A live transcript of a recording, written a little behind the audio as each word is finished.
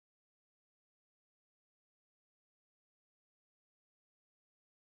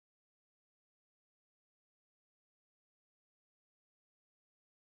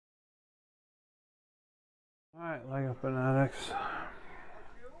Alright, Lego Fanatics,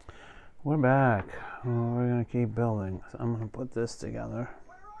 we're back. We're going to keep building. So I'm going to put this together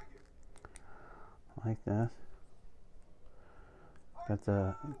like this. Got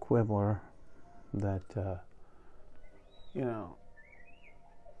the quibbler that, you know,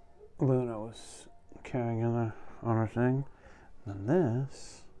 Luna was carrying in on her thing. And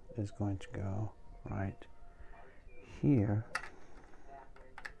this is going to go right here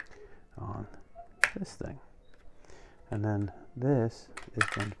on this thing. And then this is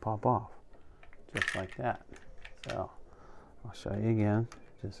going to pop off, just like that. So, I'll show you again,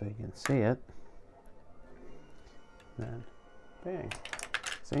 just so you can see it. Then, bang.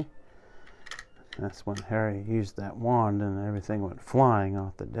 See? That's when Harry used that wand and everything went flying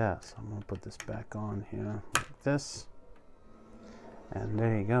off the desk. I'm going to put this back on here, like this. And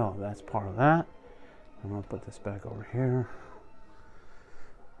there you go, that's part of that. I'm going to put this back over here.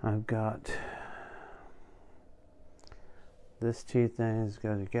 I've got this two things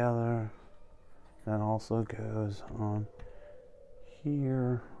go together. That also goes on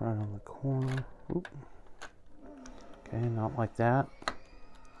here, right on the corner. Oop. Okay, not like that.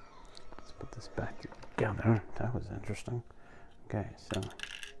 Let's put this back together. That was interesting. Okay, so,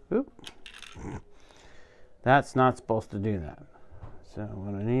 oop. That's not supposed to do that. So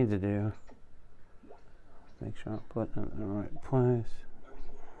what I need to do, make sure I put it in the right place.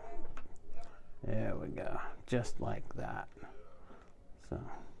 There we go, just like that. So,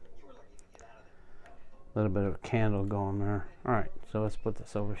 a little bit of a candle going there. All right, so let's put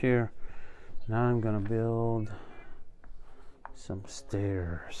this over here. Now I'm gonna build some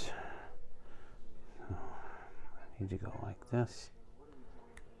stairs. So I need to go like this.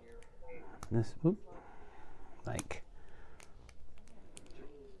 This, whoop, like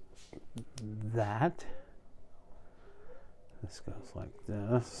that. This goes like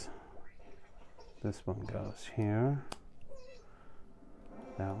this. This one goes here.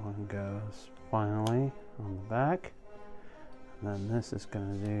 That one goes finally on the back. And then this is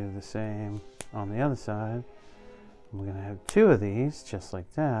going to do the same on the other side. We're going to have two of these, just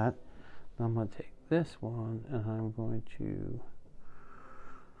like that. Then I'm going to take this one and I'm going to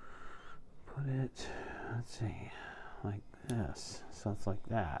put it, let's see, like this. So it's like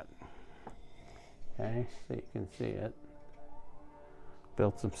that. Okay, so you can see it.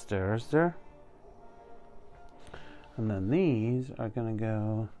 Built some stairs there. And then these are going to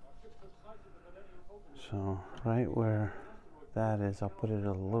go, so right where that is, I'll put it at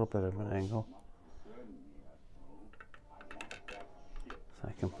a little bit of an angle. So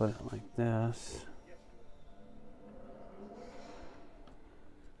I can put it like this.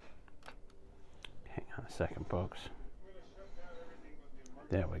 Hang on a second, folks.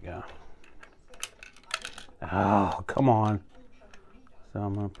 There we go. Oh, come on. So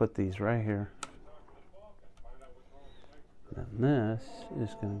I'm going to put these right here. And this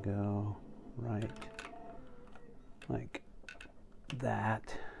is going to go right like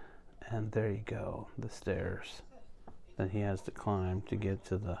that. And there you go, the stairs that he has to climb to get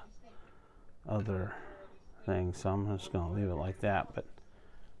to the other thing. So I'm just going to leave it like that, but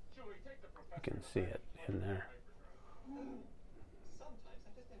you can see it in there.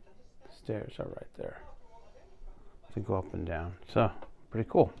 The stairs are right there to go up and down. So, pretty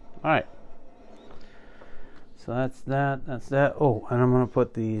cool. All right. So that's that. Oh, and I'm going to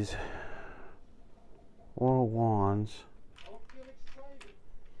put these oral wands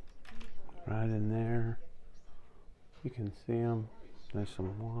right in there. You can see them. There's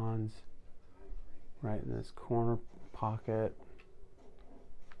some wands right in this corner pocket.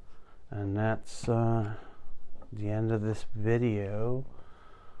 And that's the end of this video.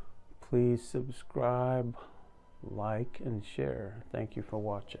 Please subscribe, like, and share. Thank you for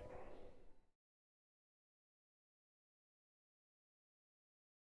watching.